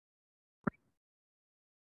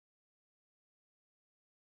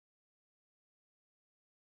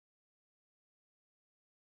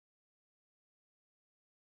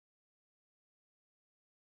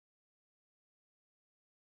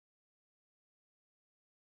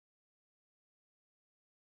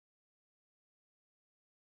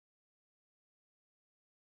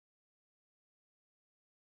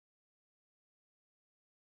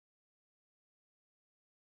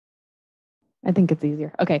I think it's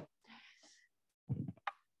easier. Okay.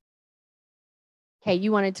 Okay,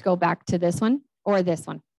 you wanted to go back to this one or this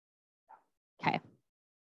one? Okay.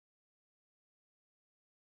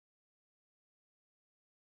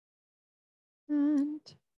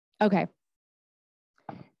 Okay.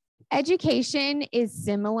 Education is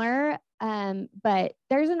similar, but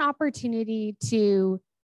there's an opportunity to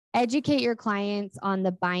educate your clients on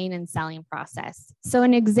the buying and selling process. So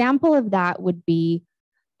an example of that would be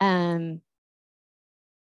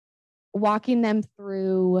walking them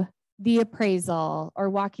through the appraisal or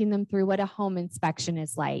walking them through what a home inspection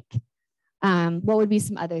is like. What would be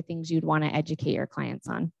some other things you'd want to educate your clients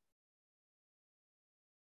on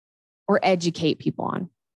or educate people on?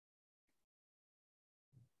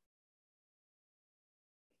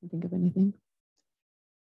 Can you think of anything?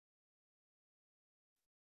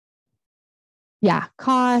 Yeah,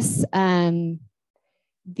 costs,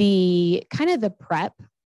 the kind of the prep,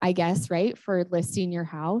 I guess, right, for listing your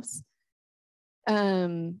house,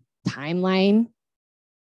 timeline,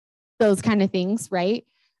 those kind of things, right?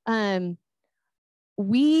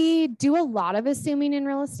 We do a lot of assuming in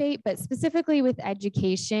real estate, but specifically with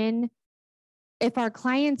education, if our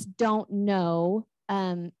clients don't know,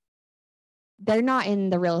 they're not in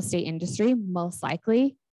the real estate industry, most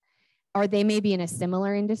likely, or they may be in a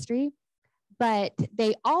similar industry, but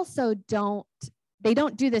they also don't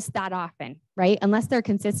do this that often, right? Unless they're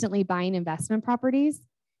consistently buying investment properties.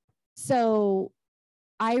 So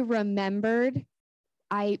I remembered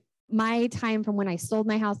my time from when I sold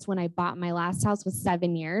my house to when I bought my last house was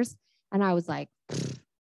 7 years. And I was like, it's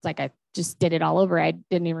like I just did it all over. I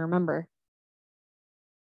didn't even remember.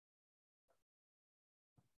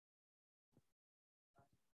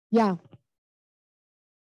 Yeah.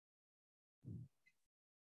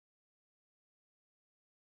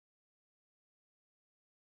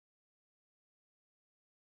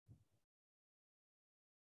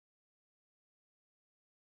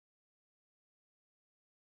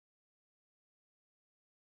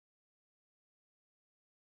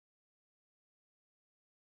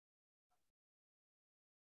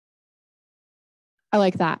 I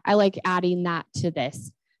like that. I like adding that to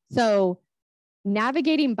this. So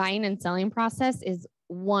navigating buying and selling process is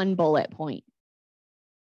one bullet point.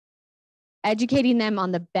 Educating them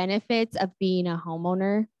on the benefits of being a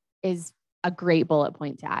homeowner is a great bullet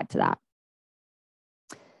point to add to that.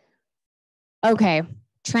 Okay,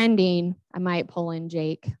 trending. I might pull in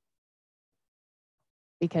Jake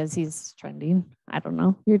because he's trending. I don't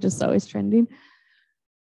know. You're just always trending.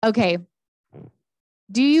 Okay.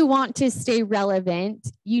 Do you want to stay relevant?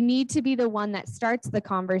 You need to be the one that starts the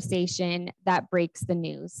conversation that breaks the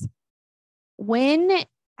news. When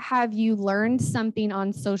have you learned something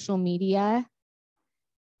on social media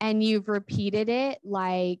and you've repeated it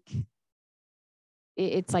like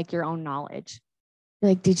it's like your own knowledge?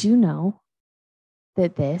 You're like, did you know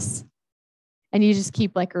that this? And you just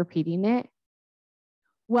keep like repeating it.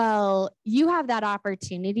 Well, you have that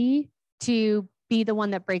opportunity to be the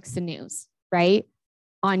one that breaks the news, right?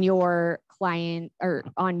 On your client or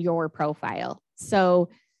on your profile. So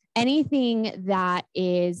anything that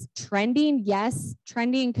is trending, yes,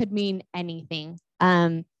 trending could mean anything.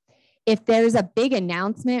 If there's a big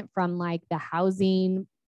announcement from like the housing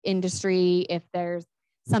industry, if there's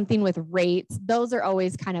something with rates, those are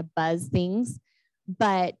always kind of buzz things,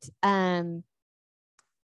 but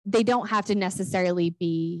they don't have to necessarily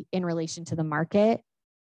be in relation to the market,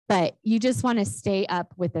 but you just want to stay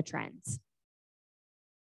up with the trends.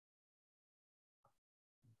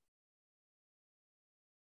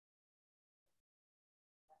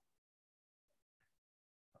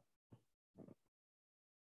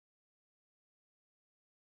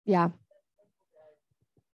 Yeah.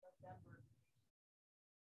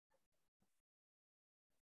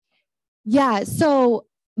 Yeah. So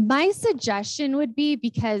my suggestion would be,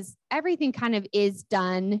 because everything kind of is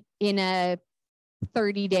done in a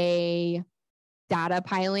 30-day data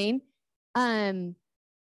piling,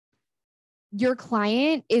 your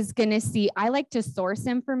client is going to see, I like to source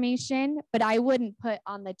information, but I wouldn't put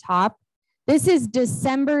on the top, this is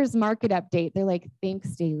December's market update. They're like,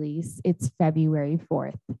 thanks, Dailies. It's February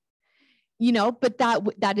 4th. You know, but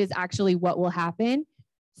that is actually what will happen.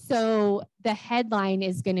 So the headline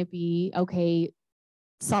is going to be, okay,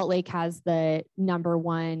 Salt Lake has the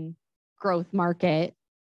 #1 growth market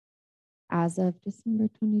as of December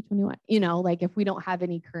 2021. You know, like if we don't have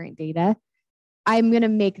any current data, I'm going to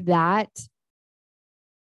make that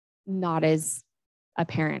not as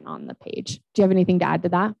apparent on the page. Do you have anything to add to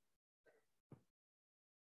that?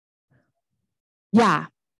 Yeah.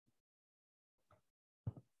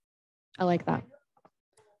 I like that.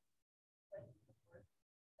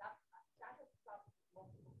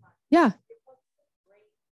 Yeah.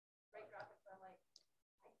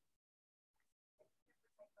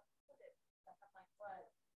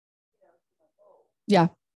 Yeah.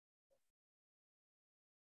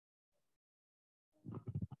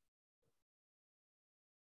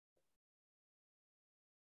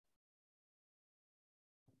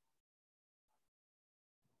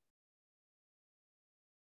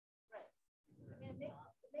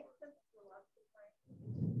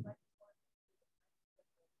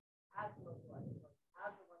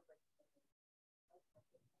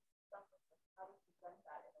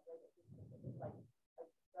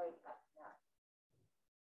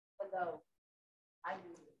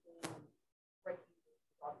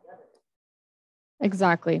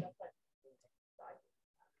 Exactly.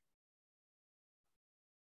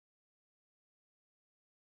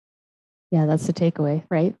 Yeah, that's the takeaway,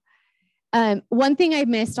 right? One thing I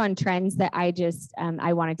missed on trends that I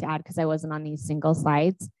wanted to add because I wasn't on these single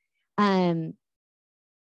slides.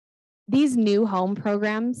 These new home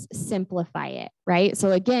programs simplify it, right?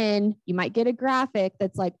 So again, you might get a graphic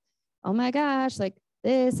that's like, oh my gosh, like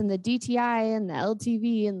this and the DTI and the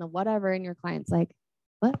LTV and the whatever, and your client's like,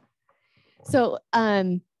 what? So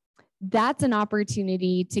that's an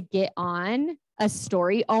opportunity to get on a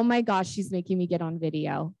story. Oh my gosh, she's making me get on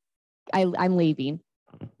video. I'm leaving.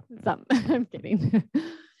 I'm kidding.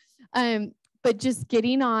 But just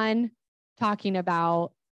getting on, talking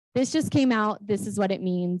about this just came out. This is what it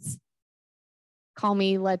means. Call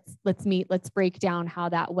me. Let's meet. Let's break down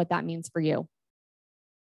what that means for you.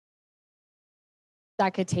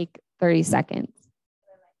 That could take 30 seconds.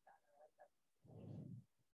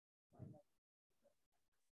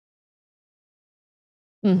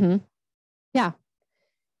 Mm-hmm. Yeah.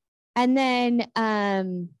 And then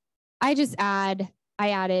I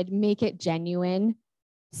added make it genuine.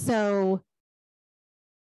 So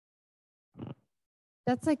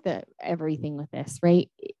that's like everything with this,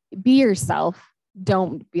 right? Be yourself.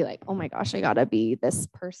 Don't be like, oh my gosh, I gotta be this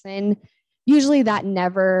person. Usually that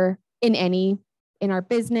never in our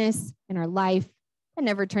business, in our life, it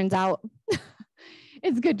never turns out.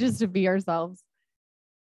 It's good just to be ourselves.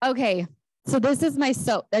 Okay. So this is my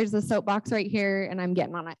soap. There's a soapbox right here and I'm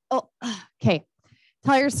getting on it. Oh, okay.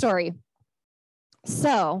 Tell your story.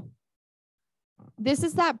 So this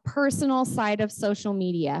is that personal side of social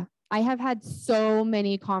media. I have had so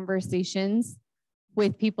many conversations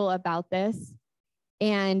with people about this.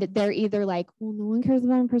 And they're either like, well, no one cares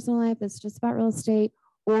about my personal life. It's just about real estate.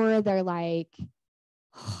 Or they're like,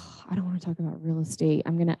 oh, I don't want to talk about real estate.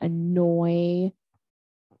 I'm going to annoy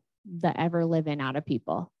the ever living out of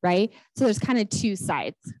people, right? So there's kind of two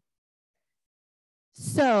sides.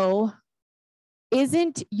 So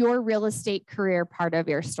isn't your real estate career part of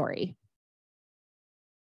your story?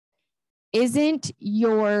 Isn't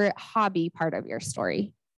your hobby part of your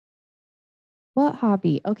story? What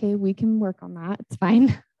hobby? Okay, we can work on that. It's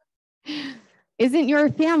fine. Isn't your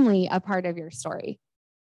family a part of your story?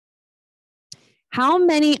 How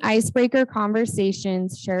many icebreaker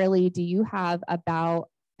conversations, Shirley, do you have about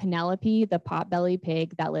Penelope, the potbelly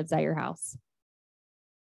pig that lives at your house?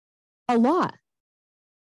 A lot.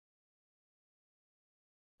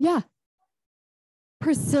 Yeah.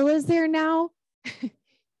 Priscilla's there now.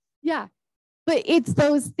 Yeah. But it's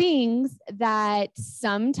those things that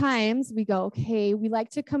sometimes we go, okay, we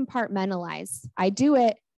like to compartmentalize. I do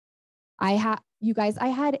it. I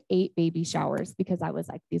had 8 baby showers because I was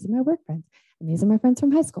like, these are my work friends, and these are my friends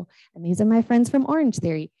from high school, and these are my friends from Orange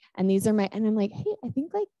Theory, and and I'm like, hey, I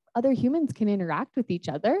think like other humans can interact with each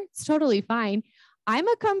other. It's totally fine. I'm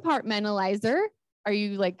a compartmentalizer. Are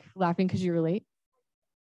you like laughing because you relate?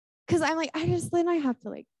 Because I'm like, then I have to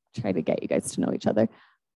like try to get you guys to know each other.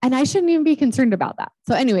 And I shouldn't even be concerned about that.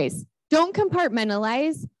 So anyways, don't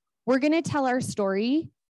compartmentalize. We're going to tell our story.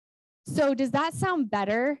 So does that sound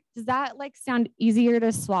better? Does that like sound easier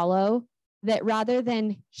to swallow? That rather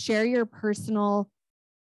than share your personal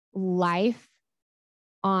life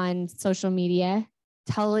on social media,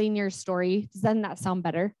 telling your story, doesn't that sound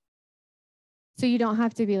better? So you don't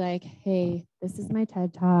have to be like, hey, this is my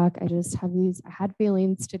TED Talk. I had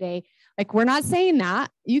feelings today. Like, we're not saying that.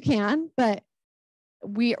 You can, but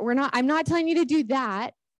I'm not telling you to do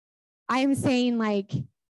that. I'm saying like,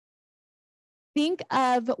 think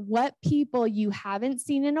of what people you haven't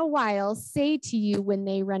seen in a while say to you when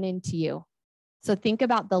they run into you. So think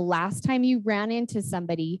about the last time you ran into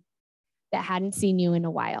somebody that hadn't seen you in a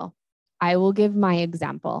while. I will give my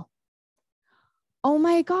example. Oh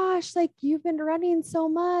my gosh, like you've been running so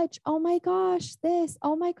much. Oh my gosh, this.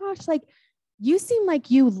 Oh my gosh, like you seem like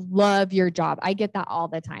you love your job. I get that all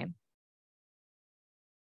the time.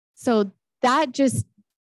 So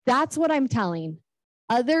that's what I'm telling.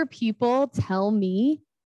 Other people tell me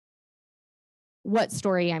what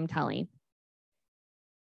story I'm telling.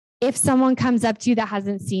 If someone comes up to you that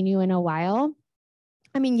hasn't seen you in a while,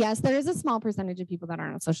 I mean, yes, there is a small percentage of people that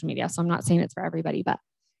aren't on social media, so I'm not saying it's for everybody, but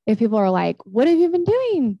if people are like, what have you been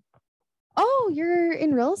doing? Oh, you're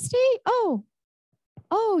in real estate? Oh,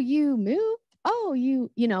 you moved? Oh, you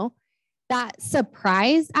know, that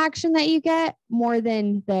surprise action that you get more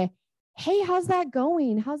than the, hey, how's that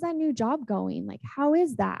going? How's that new job going? Like, how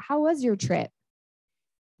is that? How was your trip?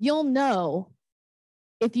 You'll know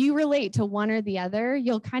if you relate to one or the other,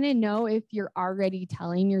 you'll kind of know if you're already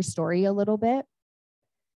telling your story a little bit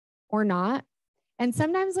or not. And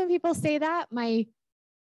sometimes when people say that,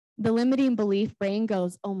 the limiting belief brain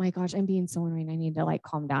goes, oh my gosh, I'm being so annoying. I need to like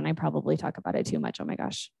calm down. I probably talk about it too much. Oh my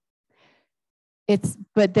gosh.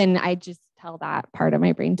 But then I just tell that part of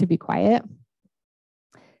my brain to be quiet.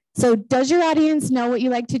 So does your audience know what you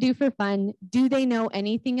like to do for fun? Do they know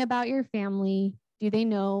anything about your family? Do they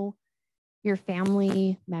know your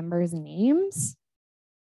family members' names?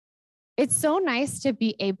 It's so nice to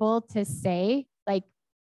be able to say, like,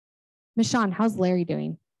 Michonne, how's Larry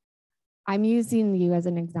doing? I'm using you as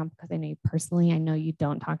an example because I know you personally. I know you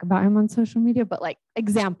don't talk about him on social media, but like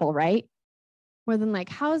example, right? More than like,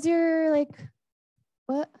 how's your like,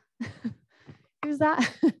 what? Who's that?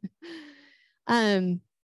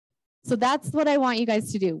 So that's what I want you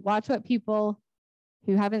guys to do. Watch what people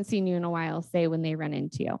who haven't seen you in a while say when they run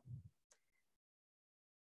into you.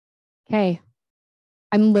 Okay.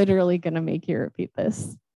 I'm literally going to make you repeat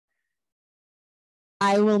this.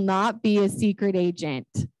 I will not be a secret agent.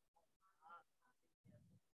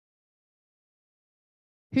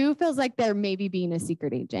 Who feels like they're maybe being a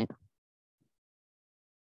secret agent?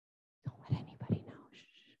 Don't let anybody know.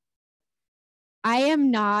 I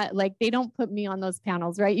am not, like, they don't put me on those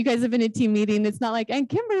panels, right? You guys have been in a team meeting. It's not like, and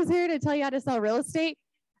Kimber's here to tell you how to sell real estate.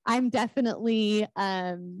 I'm definitely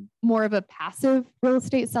more of a passive real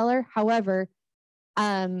estate seller. However,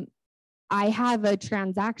 I have a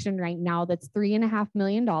transaction right now that's $3.5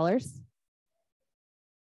 million.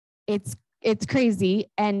 It's crazy.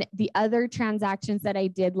 And the other transactions that I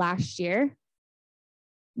did last year,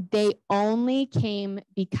 they only came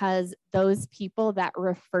because those people that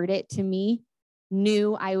referred it to me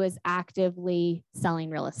knew I was actively selling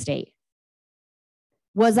real estate.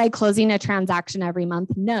 Was I closing a transaction every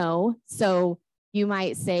month? No. So you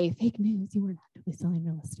might say, fake news, you weren't actively selling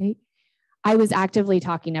real estate. I was actively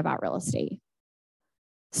talking about real estate.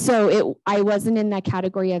 So I wasn't in that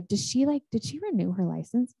category of, did she renew her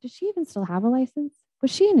license? Does she even still have a license?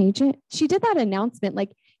 Was she an agent? She did that announcement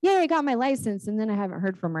like, yeah, I got my license and then I haven't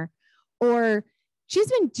heard from her. Or she's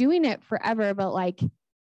been doing it forever, but like,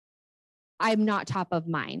 I'm not top of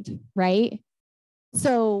mind, right?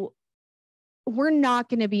 So we're not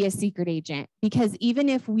going to be a secret agent because even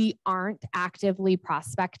if we aren't actively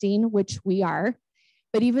prospecting, which we are,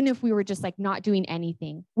 but even if we were just like not doing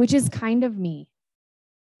anything, which is kind of me.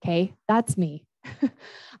 Okay, that's me.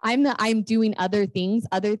 I'm doing other things.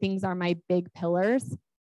 Other things are my big pillars.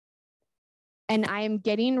 And I am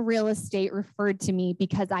getting real estate referred to me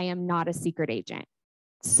because I am not a secret agent.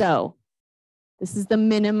 So this is the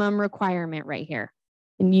minimum requirement right here.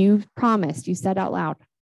 And you promised, you said out loud.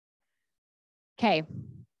 Okay.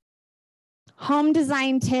 Home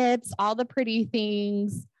design tips, all the pretty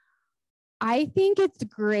things. I think it's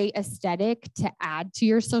great aesthetic to add to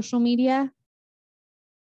your social media.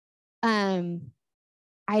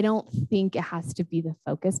 I don't think it has to be the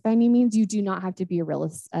focus by any means. You do not have to be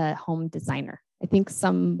a home designer. I think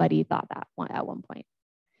somebody thought that at one point.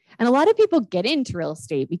 And a lot of people get into real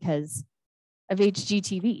estate because of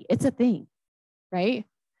HGTV. It's a thing, right?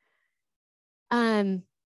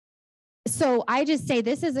 So I just say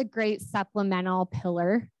this is a great supplemental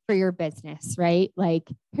pillar for your business, right? Like,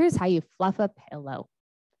 here's how you fluff a pillow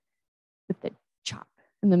with the chop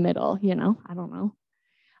in the middle, I don't know.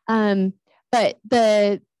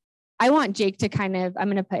 But I want Jake to I'm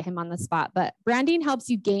going to put him on the spot, but branding helps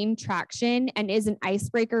you gain traction and is an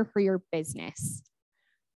icebreaker for your business.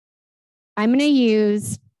 I'm going to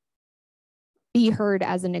use Be Heard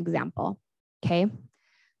as an example. Okay.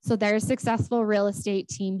 So they're a successful real estate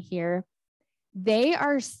team here. They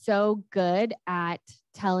are so good at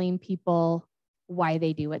telling people why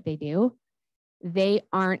they do what they do. They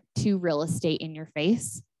aren't too real estate in your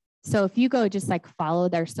face. So if you go just like follow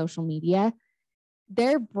their social media,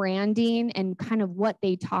 their branding and kind of what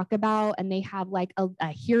they talk about, and they have like a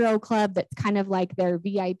hero club that's kind of like their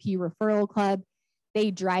VIP referral club.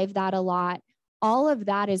 They drive that a lot. All of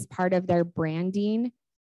that is part of their branding.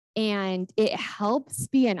 And it helps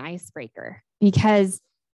be an icebreaker because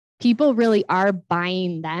people really are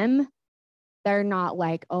buying them They're not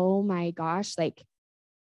like, oh my gosh, like,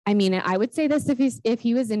 I mean, I would say this if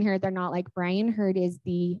he was in here, they're not like, Brian Hurd is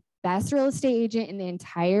the best real estate agent in the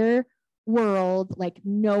entire world. Like,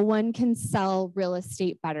 no one can sell real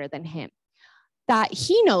estate better than him. That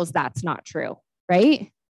he knows that's not true,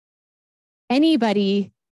 right?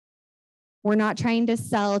 Anybody, we're not trying to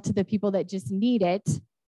sell to the people that just need it.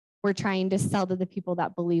 We're trying to sell to the people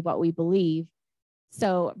that believe what we believe.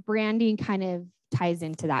 So branding kind of ties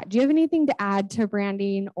into that. Do you have anything to add to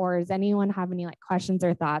branding, or does anyone have any like questions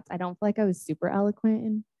or thoughts? I don't feel like I was super eloquent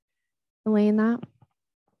in relaying that.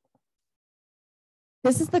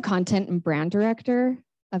 This is the content and brand director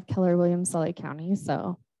of Keller Williams, Salt Lake County.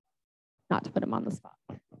 So not to put him on the spot.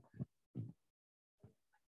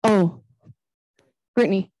 Oh,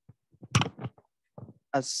 Brittany.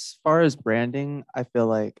 As far as branding, I feel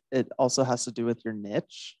like it also has to do with your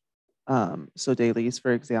niche. So Daylise,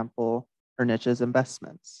 for example, her niche is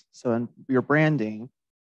investments. So in your branding,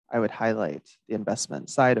 I would highlight the investment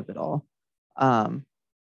side of it all.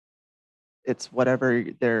 It's whatever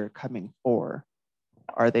they're coming for.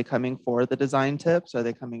 Are they coming for the design tips? Are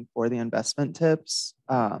they coming for the investment tips?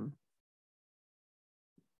 And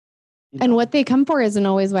what they come for isn't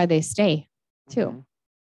always why they stay, too. Mm-hmm.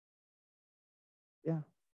 Yeah,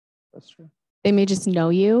 that's true. They may just know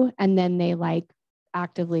you and then they like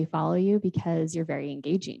actively follow you because you're very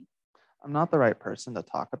engaging. I'm not the right person to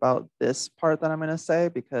talk about this part that I'm going to say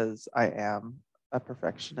because I am a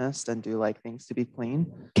perfectionist and do like things to be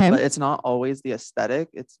clean. Okay. But it's not always the aesthetic,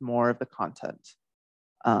 it's more of the content.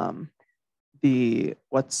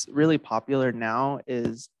 What's really popular now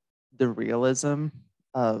is the realism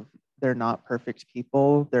of they're not perfect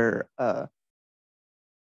people. They're a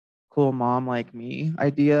cool mom like me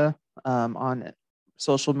idea on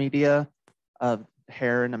social media of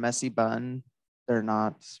hair in a messy bun. They're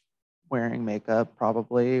not wearing makeup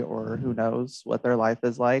probably, or who knows what their life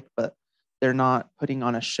is like, but they're not putting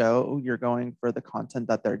on a show. You're going for the content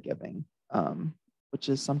that they're giving, which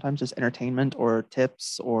is sometimes just entertainment or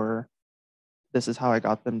tips, or this is how I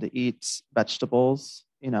got them to eat vegetables.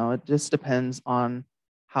 You know, it just depends on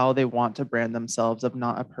how they want to brand themselves of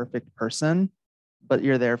not a perfect person, but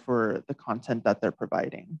you're there for the content that they're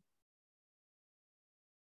providing.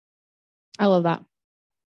 I love that.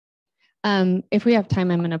 If we have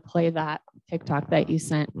time, I'm going to play that TikTok that you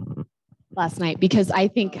sent last night, because I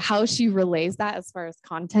think how she relays that as far as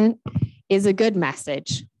content is a good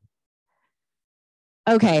message.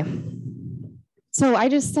 Okay. So I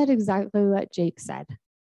just said exactly what Jake said.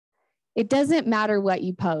 It doesn't matter what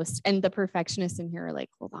you post. And the perfectionists in here are like,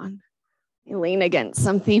 hold on, you lean against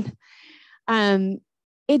something.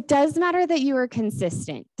 It does matter that you are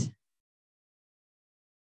consistent.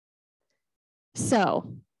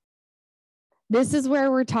 So this is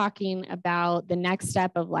where we're talking about the next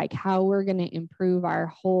step of like how we're going to improve our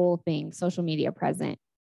whole thing, social media presence.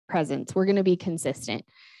 We're going to be consistent.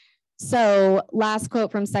 So last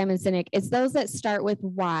quote from Simon Sinek, it's those that start with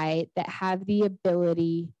why that have the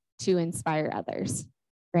ability to inspire others,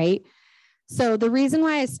 right? So the reason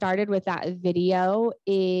why I started with that video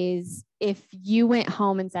is if you went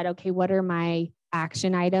home and said, okay, what are my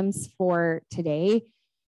action items for today?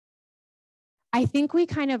 I think we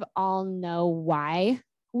kind of all know why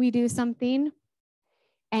we do something.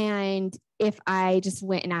 And if I just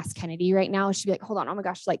went and asked Kennedy right now, she'd be like, hold on, oh my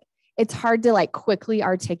gosh, like it's hard to like quickly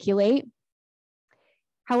articulate.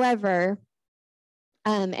 However,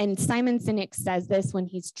 and Simon Sinek says this when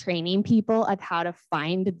he's training people of how to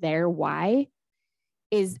find their why,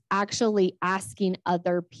 is actually asking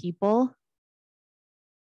other people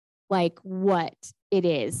like what it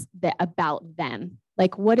is that about them.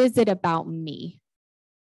 Like, what is it about me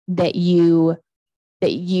that you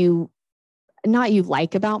not you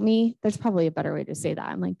like about me? There's probably a better way to say that.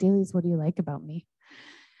 I'm like, Daylise, what do you like about me?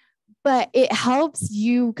 But it helps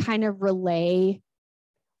you kind of relay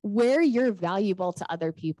where you're valuable to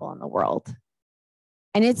other people in the world.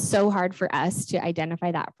 And it's so hard for us to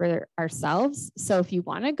identify that for ourselves. So if you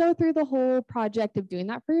want to go through the whole project of doing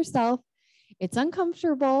that for yourself, it's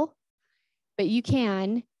uncomfortable, but you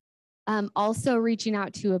can. Also reaching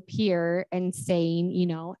out to a peer and saying, you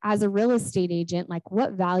know, as a real estate agent, like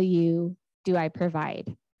what value do I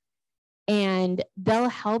provide? And they'll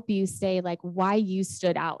help you say like why you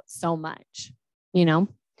stood out so much, you know?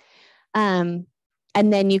 And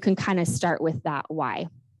then you can kind of start with that why.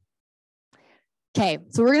 Okay,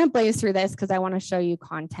 so we're going to blaze through this because I want to show you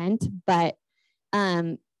content, but,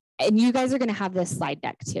 and you guys are going to have this slide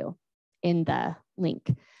deck too in the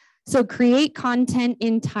link. So create content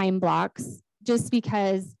in time blocks, just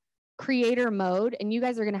because creator mode, and you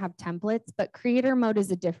guys are going to have templates, but creator mode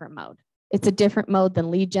is a different mode. It's a different mode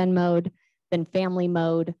than lead gen mode, then family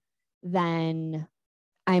mode, then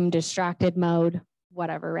I'm distracted mode,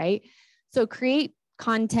 whatever, right? So create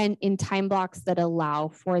content in time blocks that allow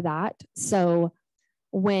for that. So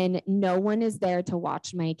when no one is there to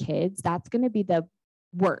watch my kids, that's going to be the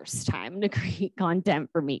worst time to create content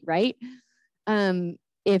for me, right?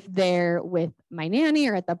 If they're with my nanny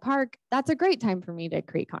or at the park, that's a great time for me to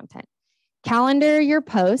create content. Calendar your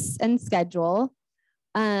posts and schedule.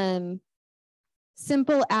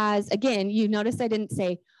 Simple as, again, you notice I didn't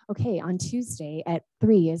say, okay, on Tuesday at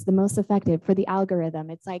 3 is the most effective for the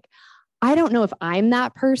algorithm. It's like, I don't know if I'm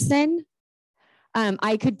that person.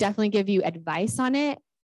 I could definitely give you advice on it.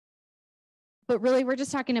 But really, we're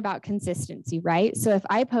just talking about consistency, right? So if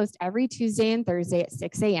I post every Tuesday and Thursday at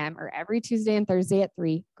 6 a.m. or every Tuesday and Thursday at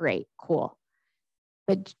 3, great, cool.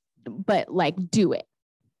 But like, do it.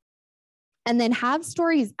 And then have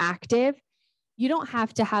stories active. You don't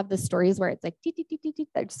have to have the stories where it's like,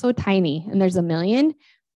 they're so tiny and there's a million.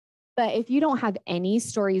 But if you don't have any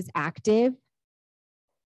stories active,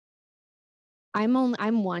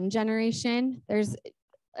 I'm one generation. There's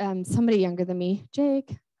somebody younger than me,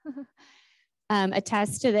 Jake,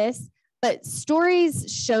 attest to this. But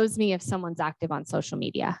stories shows me if someone's active on social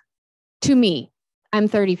media. To me, I'm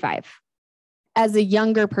 35. As a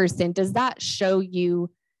younger person, does that show you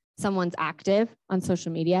someone's active on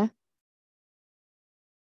social media?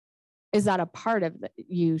 Is that a part of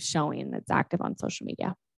you showing that's active on social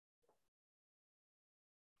media?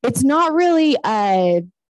 It's not really a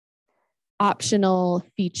optional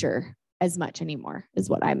feature as much anymore, is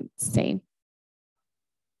what I'm saying.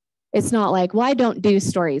 It's not like, well, I don't do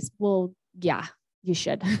stories. Well, yeah, you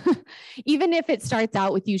should. Even if it starts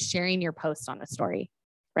out with you sharing your post on a story,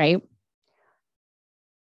 right?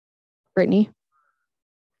 Brittany?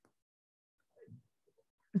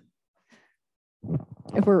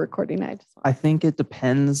 If we're recording, I think it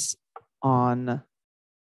depends on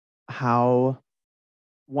how.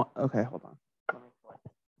 Okay, hold on.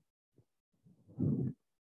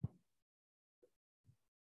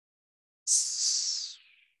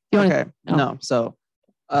 Okay, no. So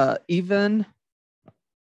even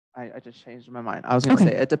I just changed my mind. I was going to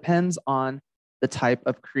say it depends on the type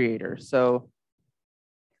of creator. So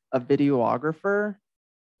a videographer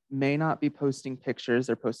may not be posting pictures,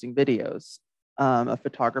 they're posting videos. A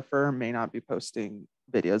photographer may not be posting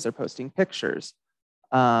videos, they're posting pictures.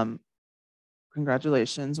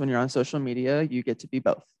 Congratulations, when you're on social media, you get to be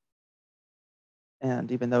both.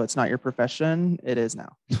 And even though it's not your profession, it is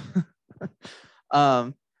now.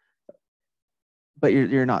 But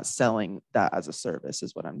you're not selling that as a service,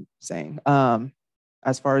 is what I'm saying.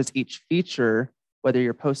 As far as each feature, whether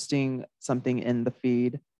you're posting something in the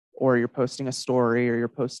feed, or you're posting a story, or you're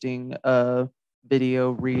posting a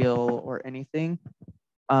video reel or anything,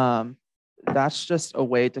 that's just a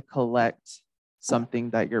way to collect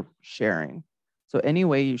something that you're sharing. So any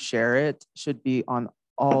way you share it should be on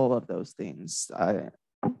all of those things.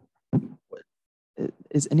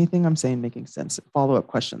 Is anything I'm saying making sense? Follow-up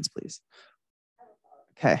questions, please.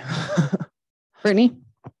 Okay. Brittany?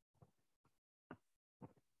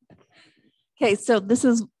 Okay, so this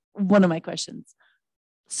is one of my questions.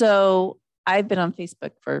 So I've been on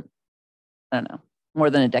Facebook for, I don't know, more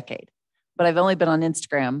than a decade, but I've only been on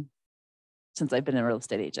Instagram since I've been a real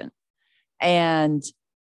estate agent. And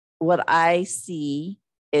what I see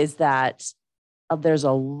is that there's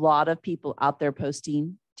a lot of people out there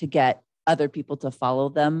posting to get other people to follow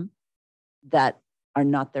them that are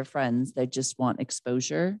not their friends. They just want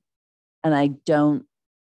exposure. And I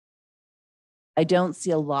don't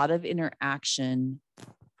see a lot of interaction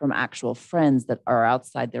from actual friends that are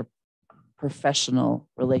outside their professional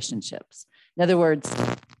relationships. In other words,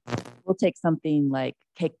 we'll take something like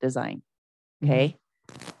cake design. Okay.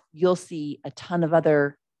 You'll see a ton of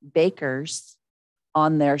other bakers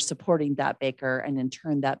on there supporting that baker, and in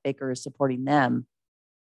turn, that baker is supporting them.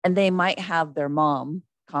 And they might have their mom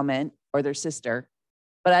comment or their sister,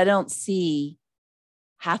 but I don't see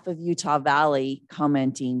half of Utah Valley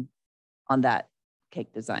commenting on that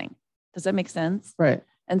cake design. Does that make sense? Right.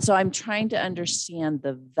 And so I'm trying to understand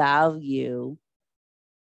the value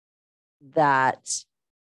that,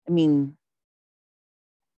 I mean,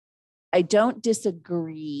 I don't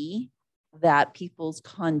disagree that people's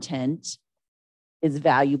content is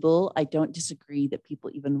valuable. I don't disagree that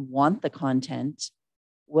people even want the content.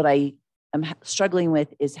 What I am struggling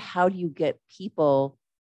with is, how do you get people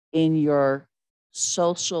in your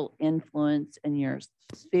social influence and your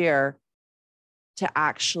sphere to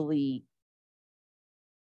actually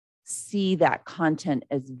see that content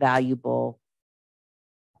as valuable?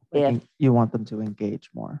 If you want them to engage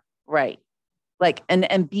more. Right. Like,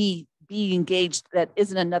 and be be engaged that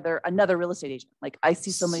isn't another real estate agent? Like I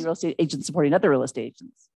see so many real estate agents supporting other real estate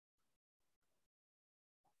agents.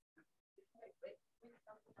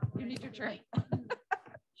 You need your turn.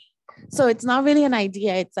 So it's not really an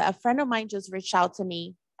idea. It's a friend of mine just reached out to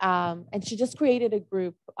me, and she just created a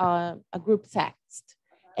group text,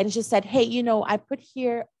 and she said, "Hey, I put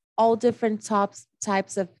here all different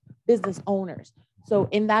types of business owners. So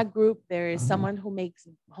in that group, there is someone who makes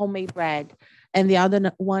homemade bread, and the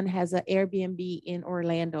other one has an Airbnb in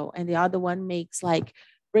Orlando, and the other one makes like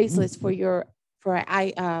bracelets for your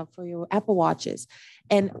Apple Watches,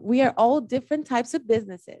 and we are all different types of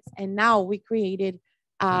businesses. And now we created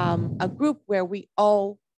a group where we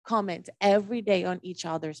all comment every day on each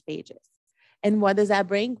other's pages. And what does that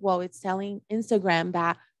bring? Well, it's telling Instagram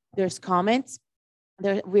that there's comments.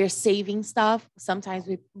 We're saving stuff. Sometimes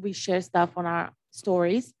we share stuff on our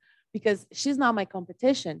stories because she's not my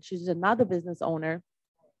competition. She's another business owner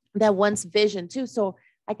that wants vision too. So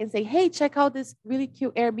I can say, hey, check out this really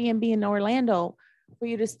cute Airbnb in Orlando for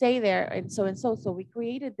you to stay there. And so. So we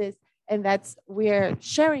created this, and we're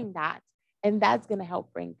sharing that. And that's going to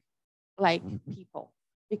help bring like people,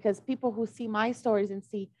 because people who see my stories and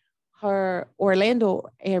see her Orlando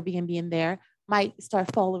Airbnb in there might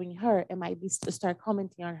start following her and might start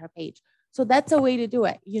commenting on her page. So that's a way to do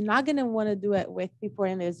it. You're not going to want to do it with people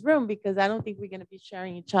in this room, because I don't think we're going to be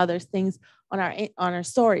sharing each other's things on our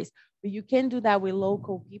stories. But you can do that with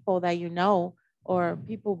local people that or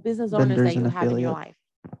business owners Vendors that you and have in your affiliates.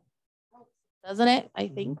 life. Doesn't it? I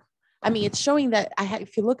think. I mean, it's showing that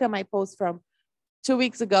if you look at my post from 2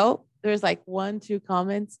 weeks ago, there's like 1-2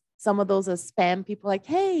 comments. Some of those are spam people like,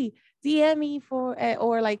 hey, DM me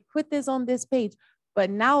or like put this on this page. But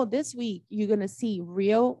now this week, you're going to see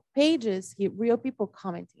real pages, real people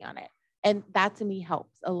commenting on it. And that to me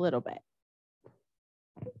helps a little bit.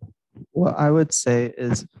 What I would say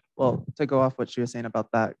is, well, to go off what she was saying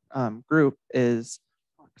about that group is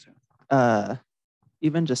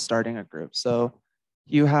even just starting a group. So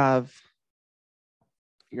you have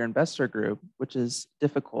your investor group, which is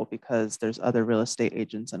difficult because there's other real estate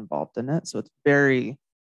agents involved in it. So it's very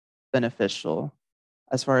beneficial.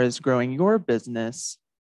 As far as growing your business,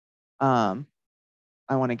 I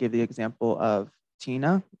want to give the example of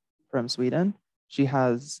Tina from Sweden. She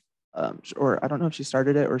has, or I don't know if she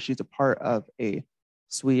started it or she's a part of a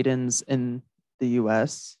Sweden's in the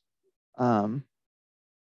US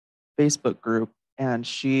Facebook group. And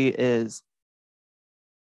she is,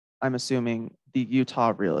 I'm assuming, the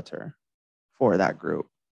Utah realtor for that group,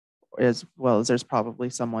 as well as there's probably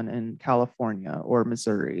someone in California or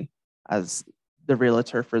Missouri as the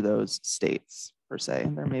realtor for those states per se.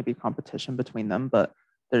 There may be competition between them, but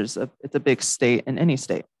it's a big state in any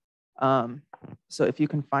state. So if you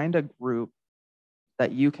can find a group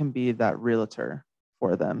that you can be that realtor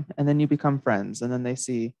for them, and then you become friends, and then they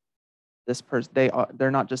see this person,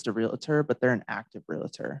 they're not just a realtor, but they're an active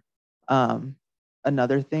realtor.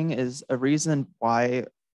 Another thing is a reason why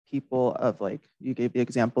people of, like you gave the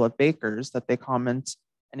example of bakers, that they comment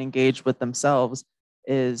and engage with themselves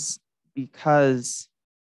is because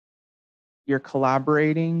you're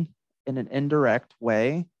collaborating in an indirect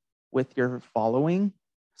way with your following.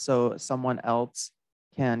 So someone else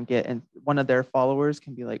can get in, one of their followers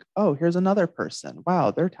can be like, oh, here's another person.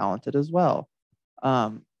 Wow, they're talented as well.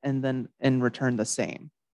 And then in return, the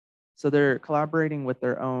same. So they're collaborating with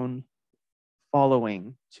their own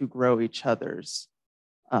following to grow each other's.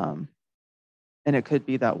 And it could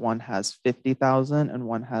be that one has 50,000 and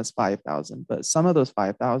one has 5,000, but some of those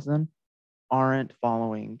 5,000 aren't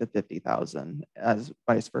following the 50,000 as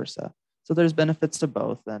vice versa. So there's benefits to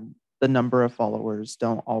both, and the number of followers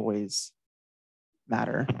don't always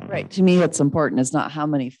matter. Right. To me, what's important is not how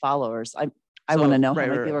many followers. I want to know how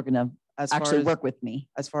many people are going to actually work with me.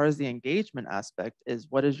 As far as the engagement aspect is,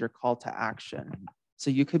 what is your call to action? So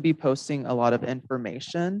you could be posting a lot of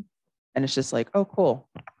information and it's just like, oh, cool.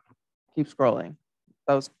 Keep scrolling.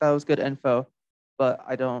 That was good info, but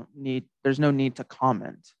there's no need to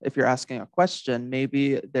comment. If you're asking a question,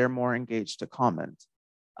 maybe they're more engaged to comment.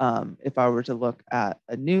 If I were to look at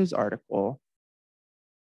a news article,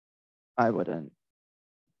 I wouldn't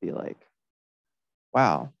be like,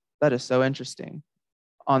 wow, that is so interesting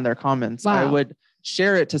on their comments. Wow. I would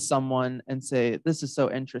share it to someone and say, this is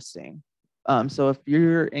so interesting. So if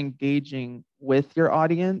you're engaging with your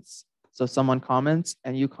audience, so someone comments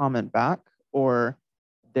and you comment back, or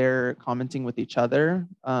they're commenting with each other,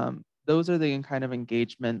 those are the kind of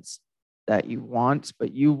engagements that you want,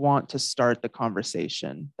 but you want to start the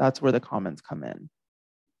conversation. That's where the comments come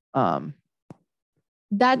in.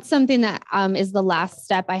 that's something that is the last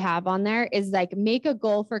step I have on there is like make a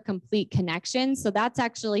goal for complete connection. So that's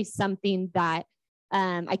actually something that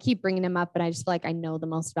I keep bringing them up, but I just feel like I know the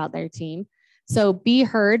most about their team. So Be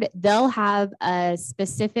Heard, they'll have a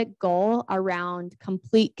specific goal around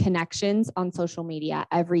complete connections on social media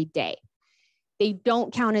every day. They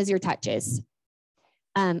don't count as your touches.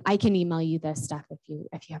 I can email you this stuff if you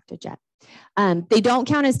have to jet. They don't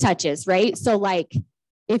count as touches, right? So like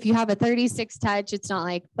if you have a 36 touch, it's not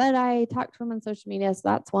like, but I talked to him on social media, so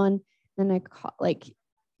that's one. Then I call, like,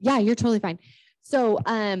 yeah, you're totally fine. So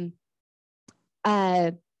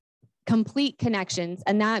complete connections,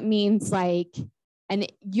 and that means like,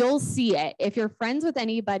 and you'll see it if you're friends with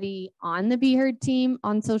anybody on the Be Heard team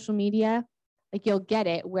on social media, like you'll get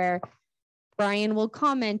it where Brian will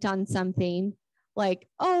comment on something like,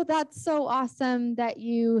 oh, that's so awesome that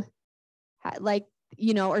you like,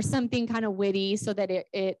 you know, or something kind of witty so that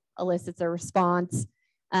it elicits a response.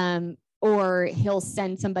 Or he'll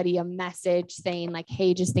send somebody a message saying like,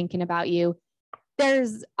 hey, just thinking about you.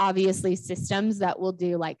 There's obviously systems that will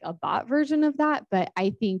do like a bot version of that. But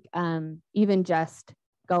I think even just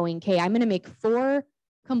going, okay, I'm going to make 4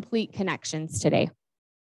 complete connections today.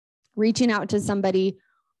 Reaching out to somebody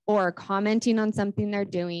or commenting on something they're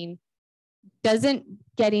doing. Doesn't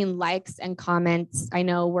getting likes and comments, I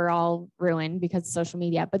know we're all ruined because of social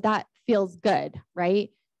media, but that feels good, right?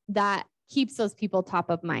 That keeps those people top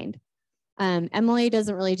of mind. Emily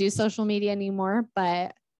doesn't really do social media anymore,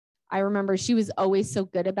 but I remember she was always so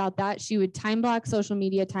good about that. She would time block social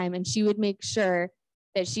media time and she would make sure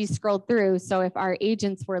that she scrolled through. So if our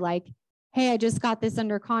agents were like, hey, I just got this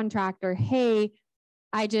under contract, or hey,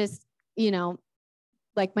 I just, you know,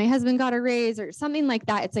 like my husband got a raise or something like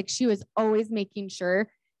that. It's like she was always making sure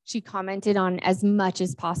she commented on as much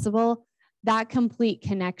as possible. That complete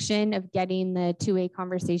connection of getting the two-way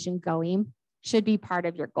conversation going should be part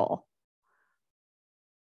of your goal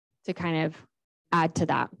to kind of add to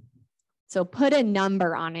that. So put a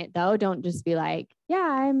number on it though. Don't just be like,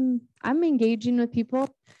 yeah, I'm engaging with people.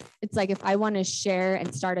 It's like if I want to share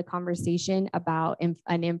and start a conversation about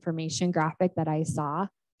an information graphic that I saw,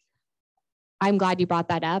 I'm glad you brought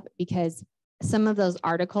that up because some of those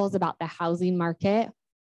articles about the housing market,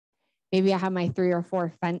 maybe I have my 3 or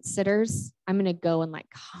 4 fence sitters. I'm going to go and like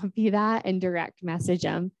copy that and direct message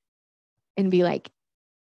them and be like,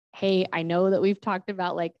 hey, I know that we've talked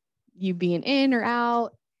about like you being in or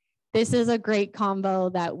out. This is a great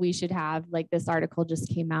combo that we should have. Like this article just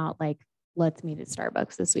came out, like, let's meet at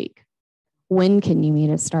Starbucks this week. When can you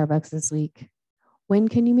meet at Starbucks this week? When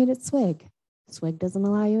can you meet at Swig? Swig doesn't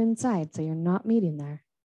allow you inside, so you're not meeting there.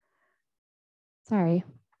 Sorry.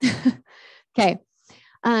 Okay.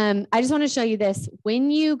 I just want to show you this. When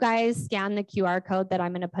you guys scan the QR code that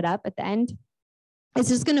I'm going to put up at the end, it's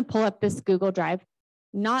just going to pull up this Google Drive.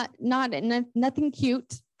 Nothing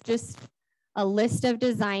cute, just a list of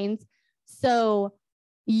designs. So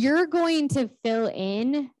you're going to fill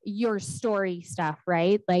in your story stuff,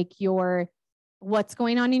 right? Like what's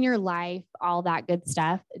going on in your life, all that good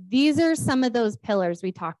stuff. These are some of those pillars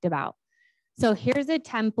we talked about. So here's a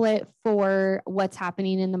template for what's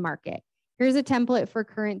happening in the market. Here's a template for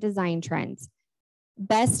current design trends.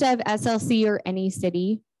 Best of SLC or any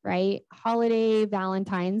city, right? Holiday,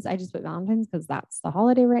 Valentine's. I just put Valentine's because that's the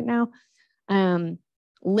holiday right now.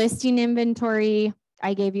 Listing inventory.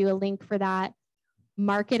 I gave you a link for that.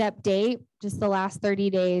 Market update, just the last 30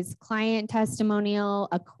 days. Client testimonial,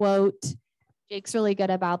 a quote. Jake's really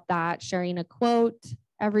good about that, sharing a quote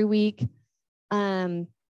every week. Market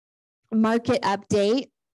update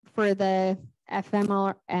for the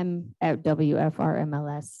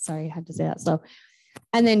WFR-MLS. Sorry, I had to say that slow.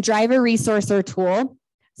 And then driver resource or tool.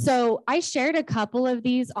 So I shared a couple of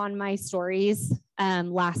these on my stories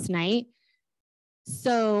last night.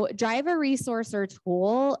 So driver resource or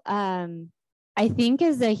tool, I think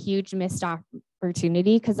is a huge missed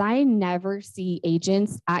opportunity because I never see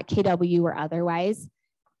agents at KW or otherwise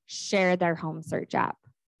share their home search app.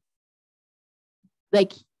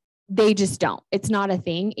 Like they just don't. It's not a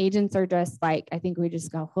thing. Agents are just like, I think we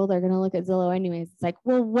just go, well, they're going to look at Zillow anyways. It's like,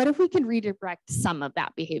 well, what if we can redirect some of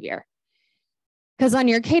that behavior? Because on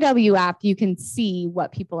your KW app, you can see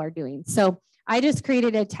what people are doing. So I just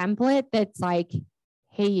created a template that's like,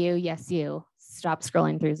 hey, you, yes, you, stop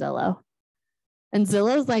scrolling through Zillow. And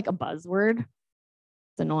Zillow is like a buzzword.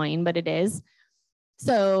 It's annoying, but it is.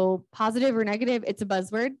 So positive or negative, it's a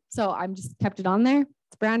buzzword. So I'm just kept it on there.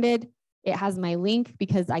 It's branded. It has my link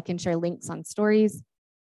because I can share links on stories.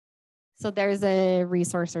 So there's a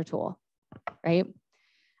resource or tool, right?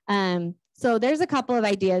 So there's a couple of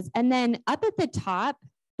ideas. And then up at the top,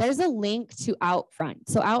 there's a link to Outfront.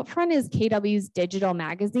 So Outfront is KW's digital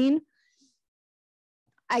magazine.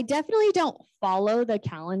 I definitely don't follow the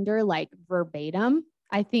calendar like verbatim.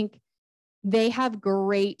 I think they have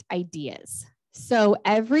great ideas. So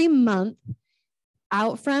every month,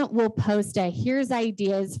 Outfront will post a here's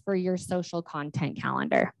ideas for your social content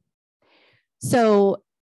calendar. So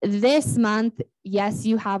this month, yes,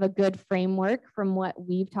 you have a good framework from what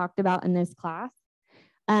we've talked about in this class.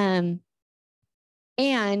 And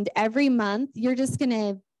every month, you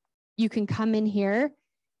can come in here,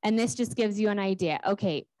 and this just gives you an idea.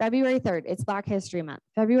 Okay, February 3rd, it's Black History Month.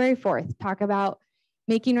 February 4th, talk about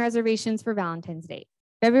making reservations for Valentine's Day.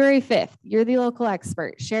 February 5th, you're the local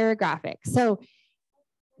expert, share a graphic. So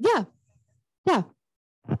yeah.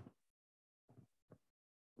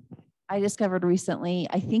 I discovered recently,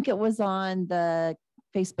 I think it was on the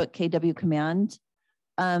Facebook KW command,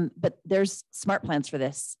 but there's smart plans for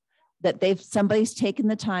this, that somebody's taken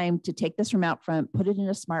the time to take this from Outfront, put it in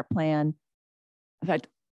a smart plan. In fact,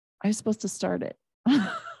 I was supposed to start it.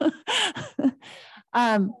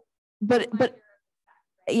 But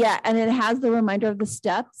yeah, and it has the reminder of the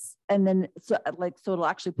steps, and then so it'll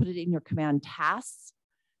actually put it in your command tasks.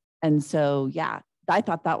 And so, yeah, I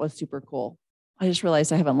thought that was super cool. I just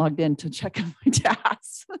realized I haven't logged in to check on my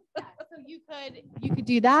tasks. So you could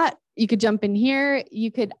do that. You could jump in here.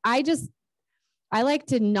 I like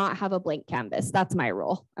to not have a blank canvas. That's my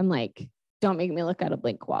rule. I'm like, don't make me look at a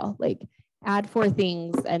blank wall. Like, add 4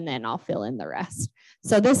 things and then I'll fill in the rest.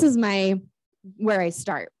 So this is where I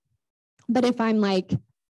start. But if I'm like,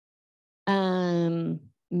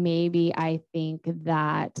 maybe I think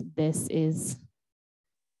that this is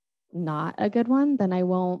not a good one, then I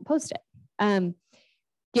won't post it.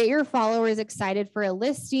 Get your followers excited for a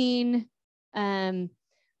listing.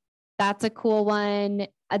 That's a cool one.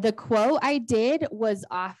 The quote I did was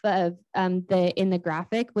off of in the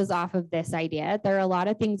graphic was off of this idea. There are a lot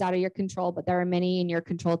of things out of your control, but there are many in your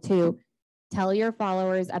control too. Tell your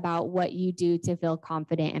followers about what you do to feel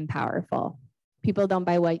confident and powerful. People don't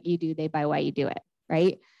buy what you do, they buy why you do it,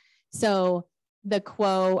 right? So the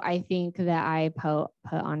quote I think that I put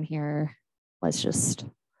on here, let's just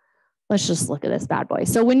look at this bad boy.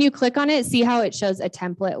 So when you click on it, see how it shows a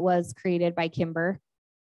template was created by Kimber,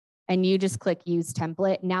 and you just click use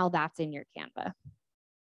template. Now that's in your Canva.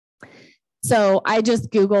 So I just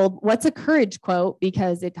Googled what's a courage quote,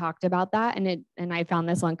 because it talked about that. And I found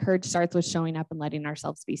this one: courage starts with showing up and letting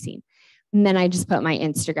ourselves be seen. And then I just put my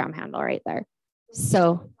Instagram handle right there.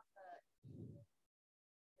 So,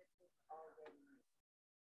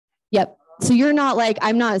 yep. So you're not like,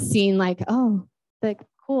 I'm not seeing like, oh, like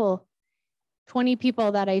cool. 20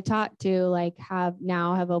 people that I talked to like have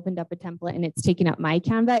opened up a template and it's taking up my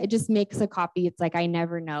Canva. It just makes a copy. It's like, I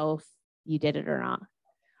never know if you did it or not.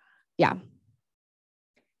 Yeah.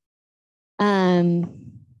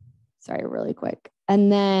 Sorry, really quick. And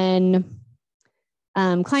then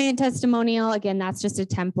client testimonial, again, that's just a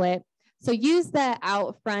template. So use the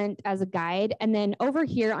Outfront as a guide. And then over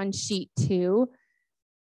here on sheet 2,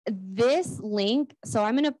 this link, so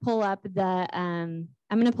I'm going to pull up the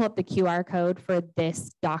QR code for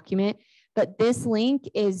this document, but this link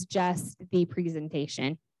is just the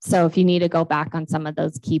presentation. So if you need to go back on some of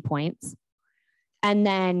those key points. And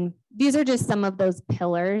then these are just some of those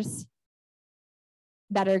pillars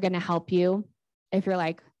that are going to help you. If you're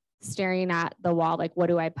like staring at the wall, like, what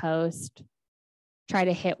do I post? Try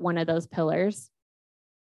to hit one of those pillars.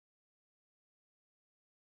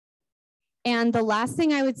 And the last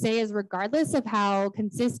thing I would say is, regardless of how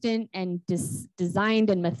consistent and designed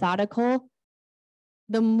and methodical,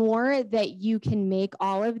 the more that you can make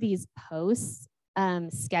all of these posts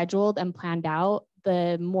scheduled and planned out,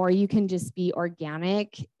 the more you can just be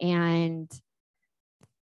organic and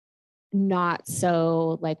not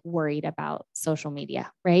so like worried about social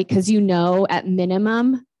media, right? Because at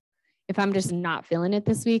minimum, if I'm just not feeling it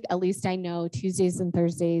this week, at least I know Tuesdays and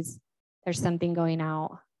Thursdays, there's something going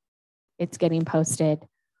out. It's getting posted.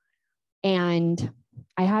 And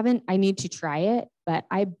I need to try it, but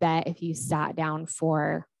I bet if you sat down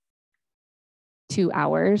for 2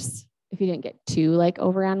 hours, if you didn't get too like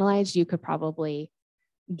overanalyzed, you could probably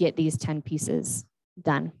get these 10 pieces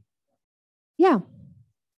done. Yeah.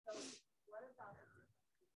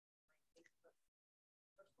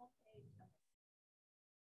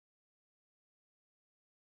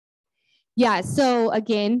 Yeah. So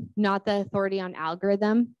again, not the authority on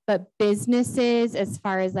algorithm, but businesses, as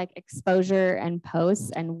far as like exposure and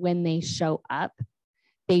posts and when they show up,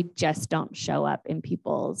 they just don't show up in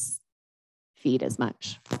people's feed as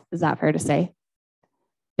much. Is that fair to say?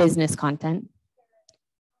 Business content.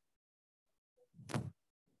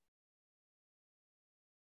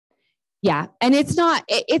 Yeah. And it's not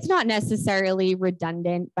necessarily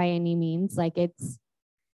redundant by any means. Like it's,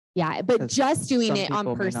 yeah, but just doing it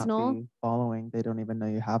on personal. May not be following, they don't even know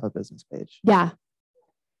you have a business page. Yeah.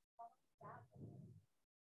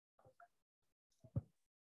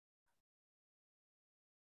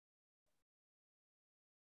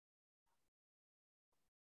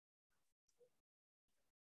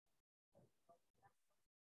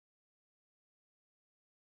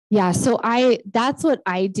 Yeah. So that's what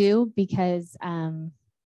I do because I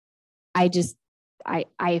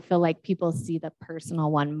feel like people see the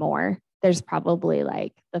personal one more. There's probably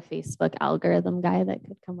like the Facebook algorithm guy that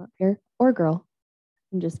could come up here or girl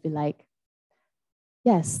and just be like,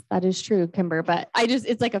 yes, that is true, Kimber. But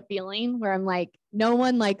it's like a feeling where I'm like, no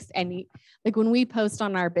one likes like when we post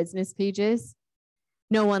on our business pages,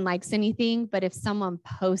 no one likes anything. But if someone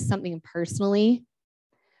posts something personally,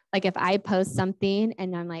 like if I post something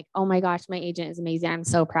and I'm like, oh my gosh, my agent is amazing, I'm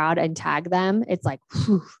so proud, and tag them, it's like,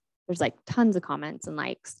 whew, there's like tons of comments and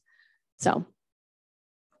likes. So.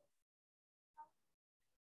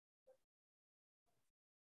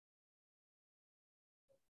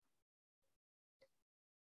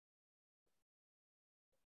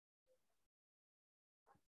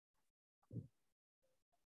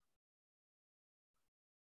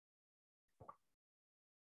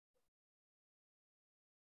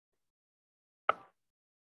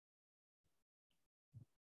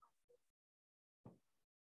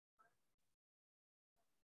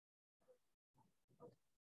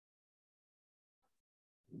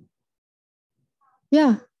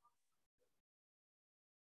 Yeah.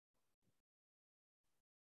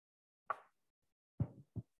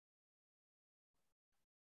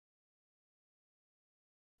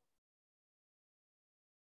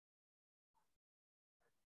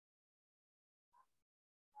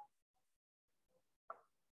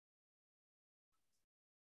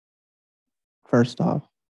 First off,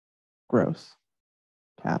 gross.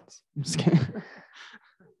 Cats. I'm just kidding.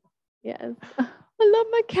 Yes. I love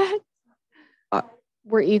my cats.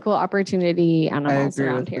 We're equal opportunity animals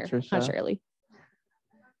around here. Patricia. Not Shirley.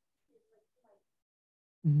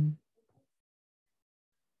 Mm-hmm.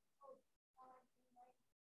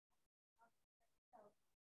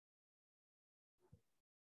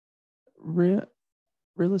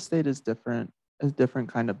 Real estate is different. A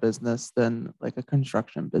different kind of business than like a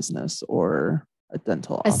construction business or a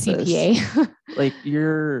dental office. A CPA. Like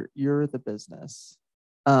you're the business.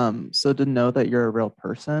 So to know that you're a real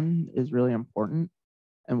person is really important.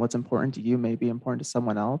 And what's important to you may be important to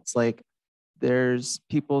someone else. Like there's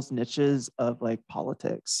people's niches of like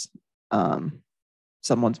politics.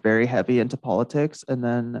 Someone's very heavy into politics, and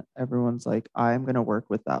then everyone's like, I'm gonna work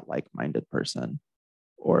with that like-minded person.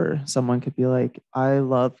 Or someone could be like, I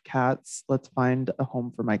love cats. Let's find a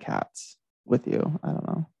home for my cats with you. I don't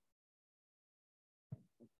know.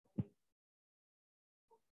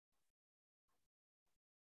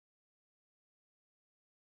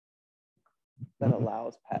 That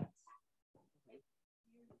allows pets.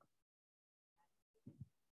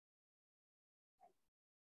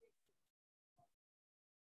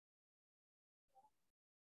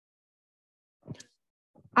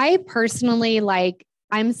 I personally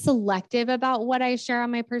I'm selective about what I share on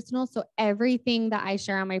my personal. So everything that I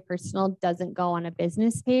share on my personal doesn't go on a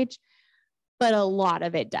business page, but a lot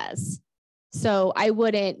of it does. So I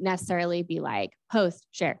wouldn't necessarily be like post,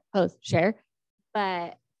 share,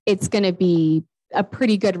 but it's going to be a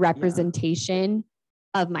pretty good representation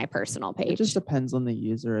of my personal page. It just depends on the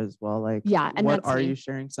user as well. Like, yeah, and what are you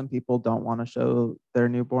sharing? Some people don't want to show their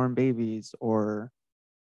newborn babies, or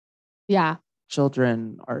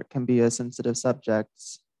children can be a sensitive subject.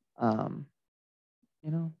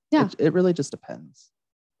 It really just depends.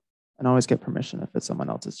 And always get permission if it's someone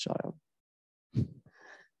else's child. And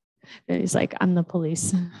he's like, I'm the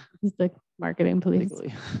police. He's the marketing police.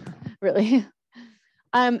 Really?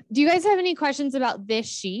 Do you guys have any questions about this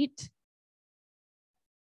sheet?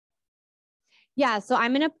 Yeah, so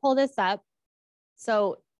I'm going to pull this up.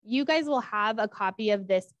 So you guys will have a copy of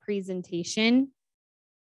this presentation.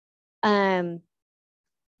 I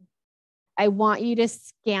want you to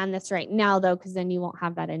scan this right now, though, because then you won't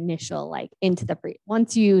have that initial into the brief.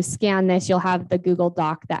 Once you scan this, you'll have the Google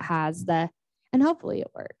Doc that has and hopefully it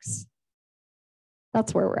works.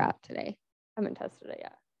 That's where we're at today. I haven't tested it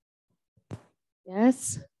yet.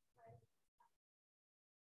 Yes.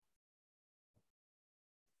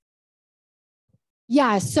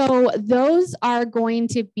 Yeah, so those are going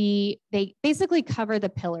to be, they basically cover the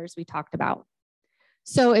pillars we talked about.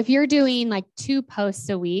 So if you're doing 2 posts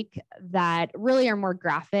a week that really are more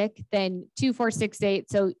graphic, then 2, 4, 6, 8.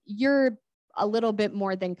 So you're a little bit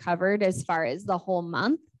more than covered as far as the whole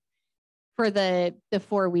month. for the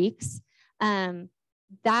 4 weeks.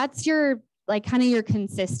 That's your like kind of your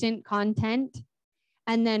consistent content.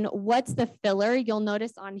 And then what's the filler? You'll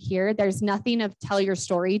notice on here, there's nothing of tell your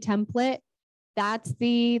story template. That's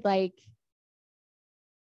the like,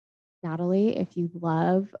 Natalie, if you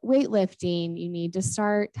love weightlifting, you need to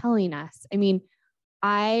start telling us. I mean,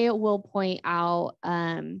 I will point out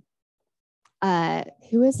who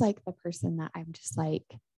is like the person that I'm just like,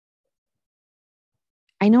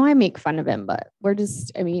 I know I make fun of him, but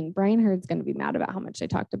Brian Hurd's going to be mad about how much I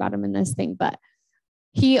talked about him in this thing, but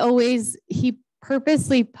he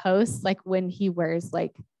purposely posts like when he wears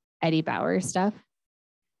like Eddie Bauer stuff,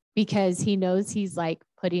 because he knows he's like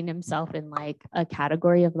putting himself in like a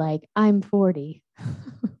category of like, I'm 40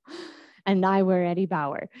 and I wear Eddie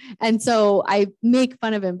Bauer. And so I make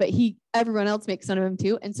fun of him, but everyone else makes fun of him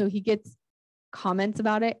too. And so he gets comments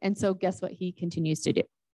about it. And so guess what he continues to do?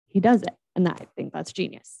 He does it. And I think that's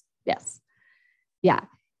genius. Yes. Yeah.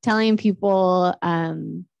 Telling people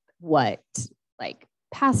what like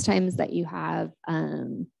pastimes that you have,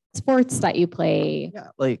 sports that you play. Yeah,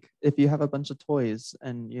 like if you have a bunch of toys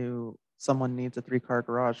and someone needs a 3-car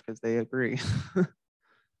garage because they agree.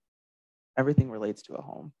 Everything relates to a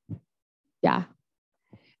home. Yeah.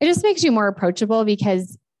 It just makes you more approachable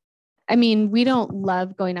because, I mean, we don't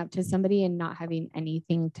love going up to somebody and not having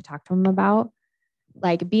anything to talk to them about.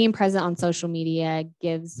 Like being present on social media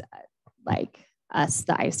gives like us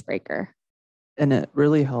the icebreaker. And it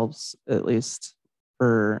really helps, at least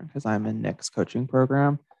because I'm in Nick's coaching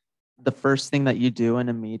program. The first thing that you do in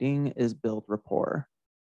a meeting is build rapport.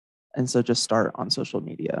 And so just start on social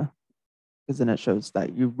media, because then it shows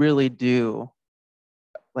that you really do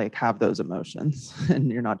like have those emotions and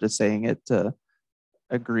you're not just saying it to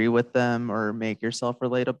agree with them or make yourself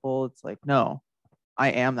relatable. It's like, no,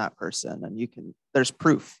 I am that person, and there's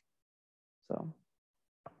proof. So.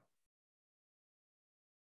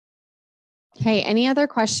 Okay. Any other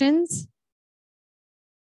questions?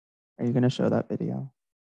 Are you going to show that video?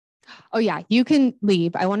 Oh yeah, you can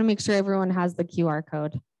leave. I want to make sure everyone has the QR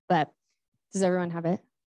code, but does everyone have it?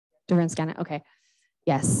 Does everyone scan it? Okay.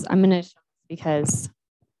 Yes, I'm going to show because.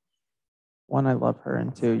 One, I love her,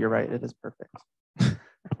 and two, you're right, it is perfect.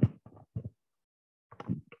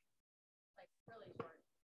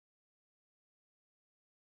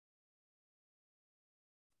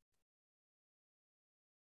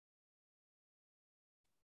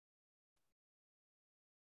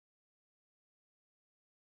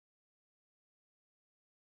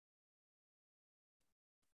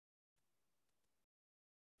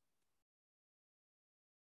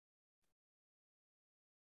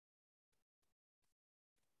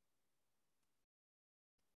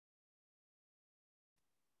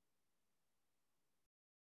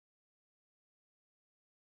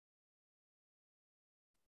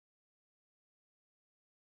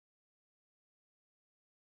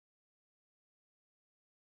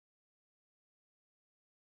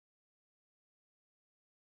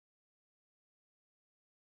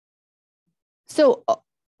 So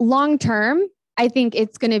long term, I think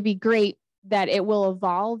it's going to be great that it will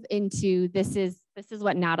evolve into this is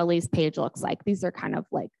what Natalie's page looks like. These are kind of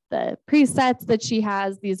like the presets that she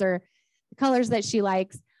has. These are the colors that she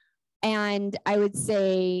likes. And I would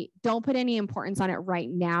say don't put any importance on it right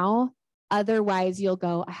now. Otherwise, you'll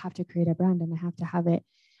go, I have to create a brand and I have to have it.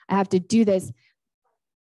 I have to do this.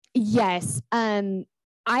 Yes. I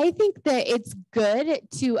think that it's good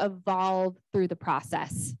to evolve through the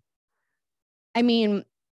process. I mean,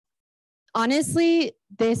 honestly,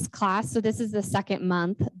 this class, so this is the second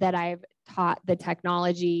month that I've taught the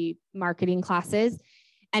technology marketing classes,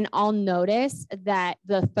 and I'll notice that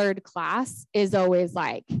the third class is always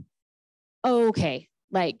like, okay,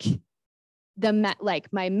 like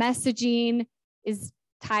my messaging is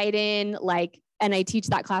tied in, like, and I teach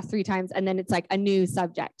that class 3 times, and then it's like a new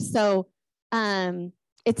subject. So,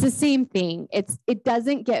 it's the same thing. It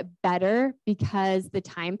doesn't get better because the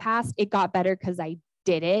time passed. It got better because I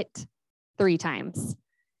did it 3 times.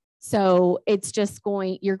 So it's just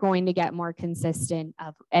you're going to get more consistent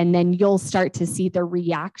and then you'll start to see the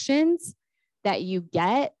reactions that you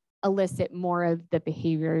get elicit more of the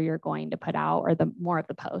behavior you're going to put out, or more of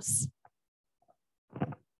the posts.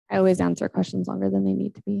 I always answer questions longer than they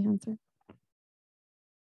need to be answered.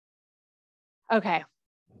 Okay.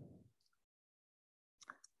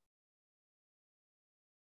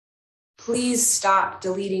 Please stop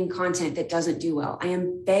deleting content that doesn't do well. I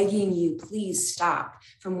am begging you, please stop,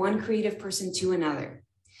 from one creative person to another.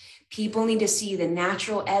 People need to see the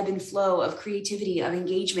natural ebb and flow of creativity, of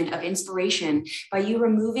engagement, of inspiration. By you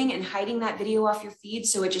removing and hiding that video off your feed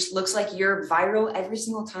so it just looks like you're viral every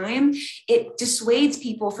single time, it dissuades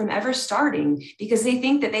people from ever starting because they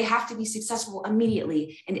think that they have to be successful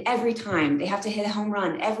immediately and every time. They have to hit a home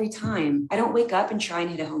run every time. I don't wake up and try and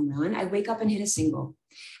hit a home run. I wake up and hit a single.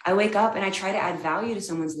 I wake up and I try to add value to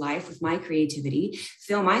someone's life with my creativity,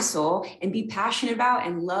 fill my soul, and be passionate about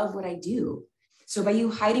and love what I do. So by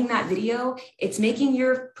you hiding that video, it's making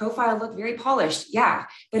your profile look very polished. Yeah,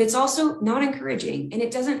 but it's also not encouraging and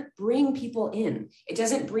it doesn't bring people in. It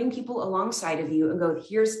doesn't bring people alongside of you and go,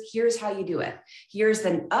 here's how you do it. Here's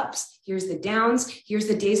the ups, here's the downs, here's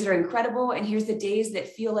the days that are incredible, and here's the days that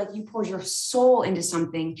feel like you poured your soul into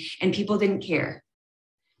something and people didn't care.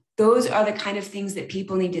 Those are the kind of things that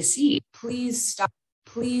people need to see. Please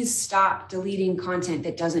stop deleting content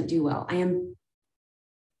that doesn't do well. I am